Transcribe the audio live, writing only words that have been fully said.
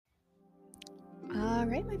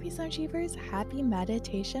right, my Peace Zone Achievers, happy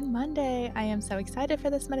Meditation Monday. I am so excited for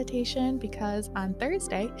this meditation because on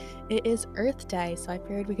Thursday it is Earth Day. So I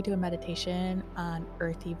figured we could do a meditation on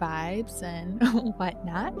earthy vibes and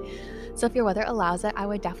whatnot. So if your weather allows it, I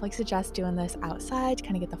would definitely suggest doing this outside to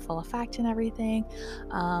kind of get the full effect and everything.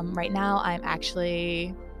 Right now, I'm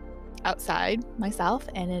actually outside myself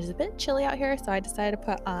and it is a bit chilly out here, so I decided to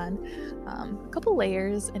put on a couple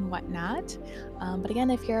layers and whatnot. But again,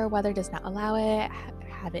 if your weather does not allow it,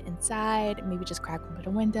 have it inside. Maybe just crack open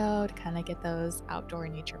a window to kind of get those outdoor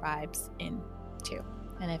nature vibes in too.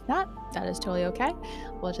 And if not, that is totally okay.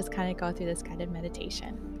 We'll just kind of go through this guided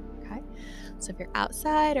meditation. Okay. So if you're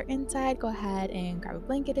outside or inside, go ahead and grab a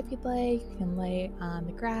blanket if you'd like. You can lay on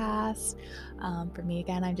the grass. For me,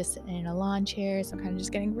 again, I'm just sitting in a lawn chair, so I'm kind of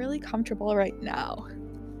just getting really comfortable right now.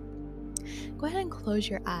 Go ahead and close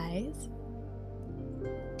your eyes.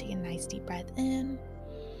 Take a nice deep breath in,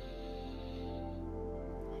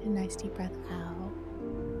 a nice deep breath out.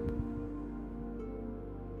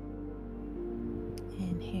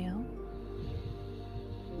 Inhale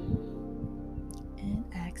and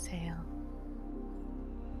exhale.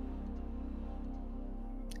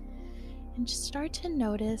 And just start to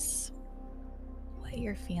notice what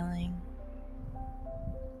you're feeling.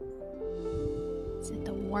 Is it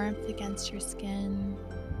the warmth against your skin?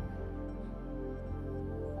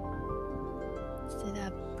 Is it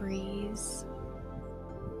a breeze?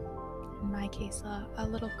 In my case, a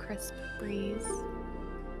little crisp breeze.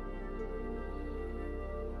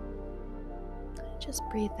 Just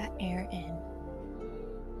breathe that air in.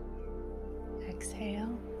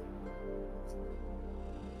 Exhale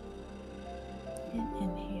and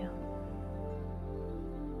inhale.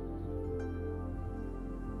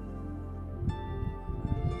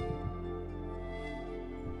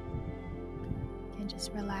 And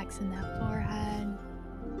just relax in that forehead.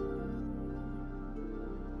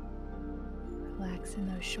 Relax in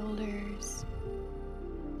those shoulders.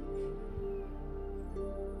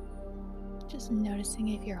 Just noticing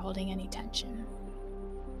if you're holding any tension.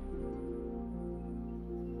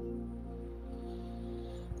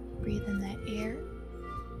 Breathe in that air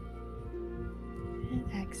and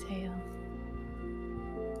exhale.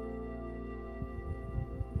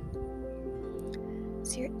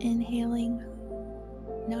 So you're inhaling.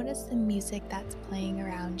 Notice the music that's playing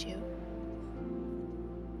around you.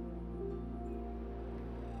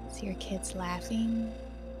 See your kids laughing.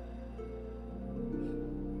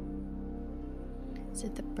 Is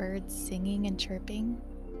it the birds singing and chirping?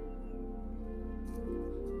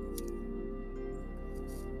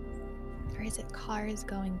 Or is it cars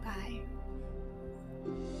going by?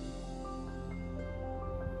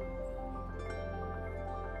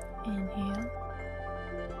 Inhale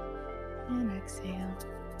and exhale.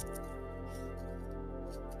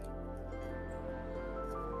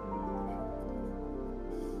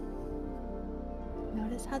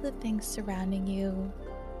 Notice how the things surrounding you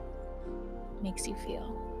makes you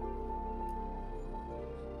feel.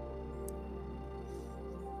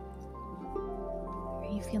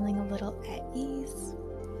 Are you feeling a little at ease?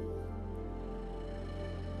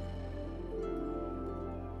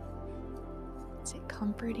 Is it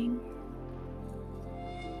comforting?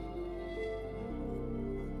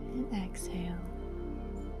 And exhale.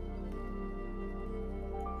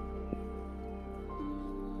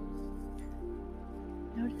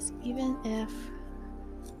 Notice even if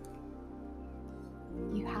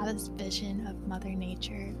you have this vision of Mother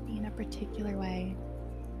Nature being a particular way,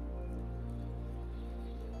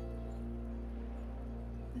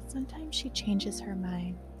 that sometimes she changes her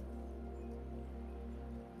mind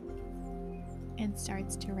and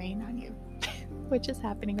starts to rain on you, which is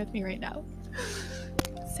happening with me right now.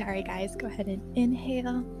 Sorry guys, go ahead and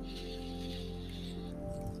inhale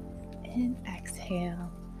and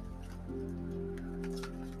exhale.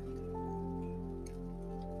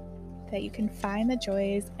 That you can find the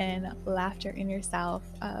joys and laughter in yourself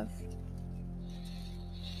of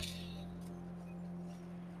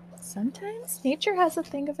sometimes nature has a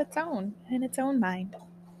thing of its own and its own mind.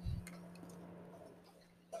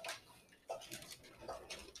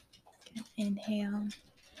 Inhale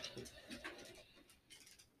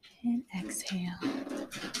and exhale.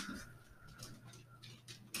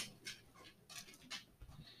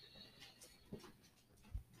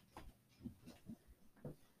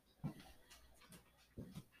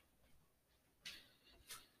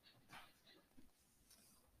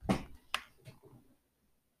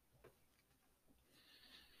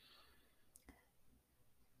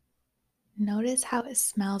 Notice how it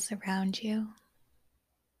smells around you.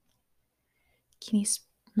 Can you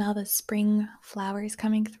smell the spring flowers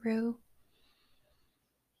coming through?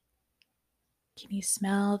 Can you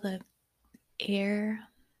smell the air?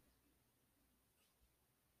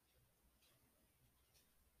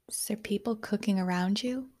 Is there people cooking around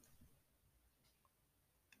you?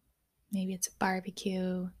 Maybe it's a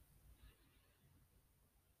barbecue.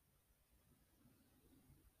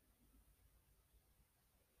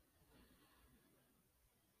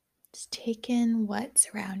 Just take in what's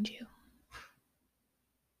around you.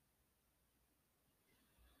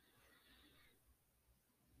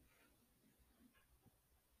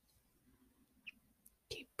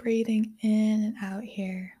 Keep breathing in and out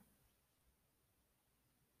here.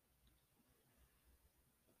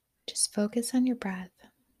 Just focus on your breath.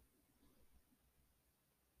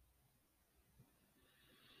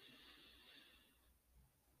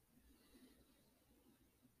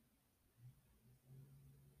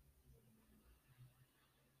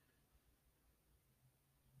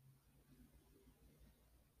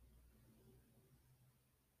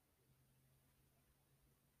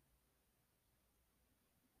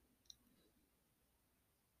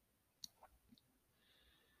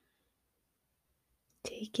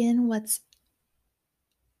 Take in what's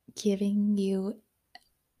giving you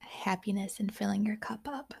happiness and filling your cup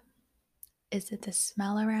up. Is it the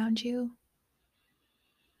smell around you?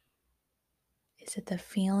 Is it the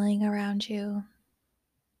feeling around you?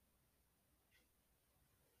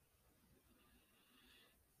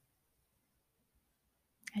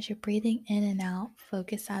 As you're breathing in and out,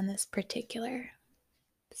 focus on this particular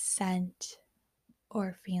scent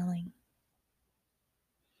or feeling.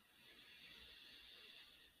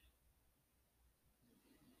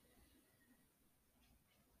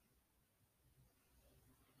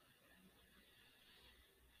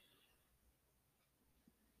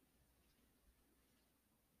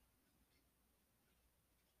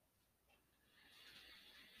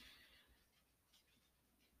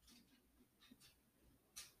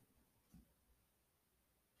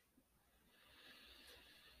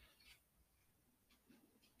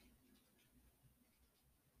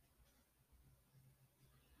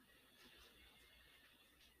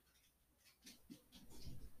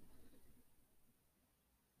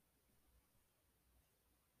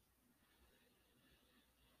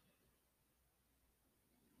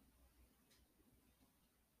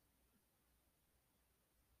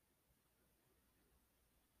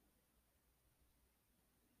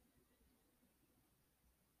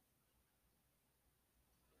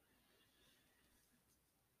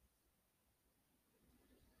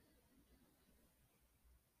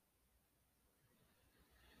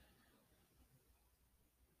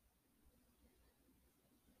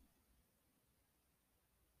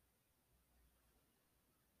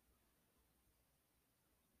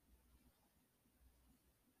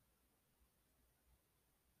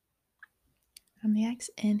 On the next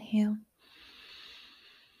inhale,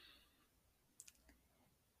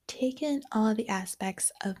 take in all the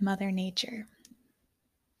aspects of Mother Nature.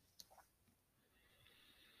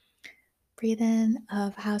 Breathe in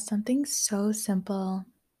of how something so simple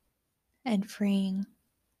and freeing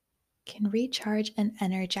can recharge and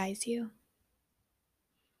energize you.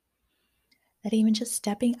 That even just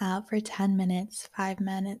stepping out for 10 minutes, 5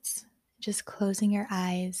 minutes, just closing your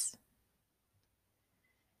eyes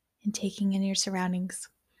and taking in your surroundings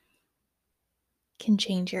can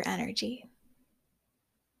change your energy.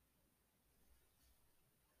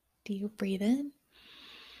 Do you breathe in?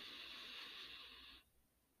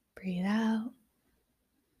 Breathe out.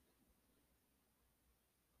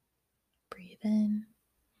 Breathe in.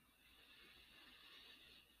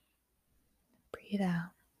 Breathe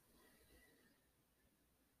out.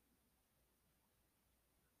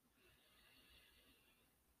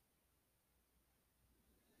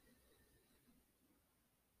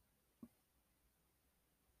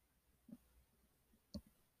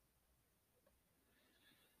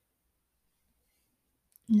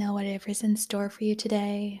 Know whatever's in store for you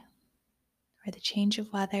today, or the change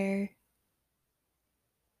of weather,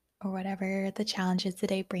 or whatever the challenges the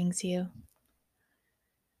day brings you.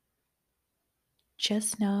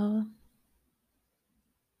 Just know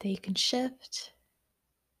that you can shift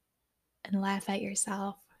and laugh at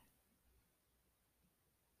yourself,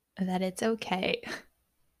 that it's okay,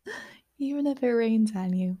 even if it rains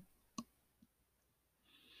on you.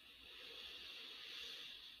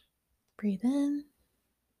 Breathe in,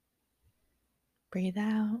 breathe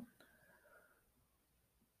out.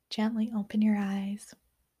 Gently open your eyes.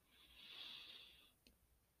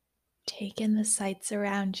 Take in the sights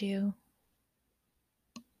around you.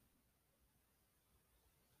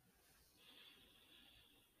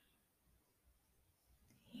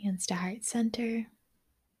 Hands to heart center.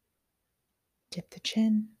 Dip the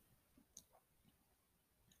chin.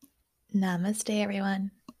 Namaste,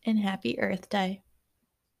 everyone, and happy Earth Day.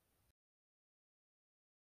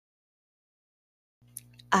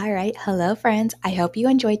 All right. Hello, friends. I hope you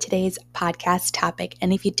enjoyed today's podcast topic.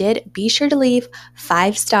 And if you did, be sure to leave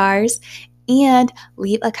 5 stars and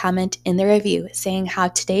leave a comment in the review saying how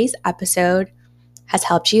today's episode has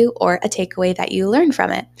helped you or a takeaway that you learned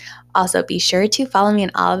from it. Also, be sure to follow me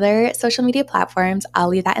on all other social media platforms. I'll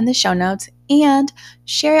leave that in the show notes and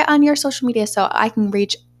share it on your social media so I can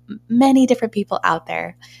reach many different people out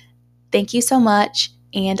there. Thank you so much.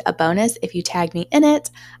 And a bonus, if you tag me in it,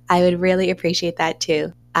 I would really appreciate that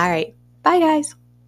too. All right. Bye, guys.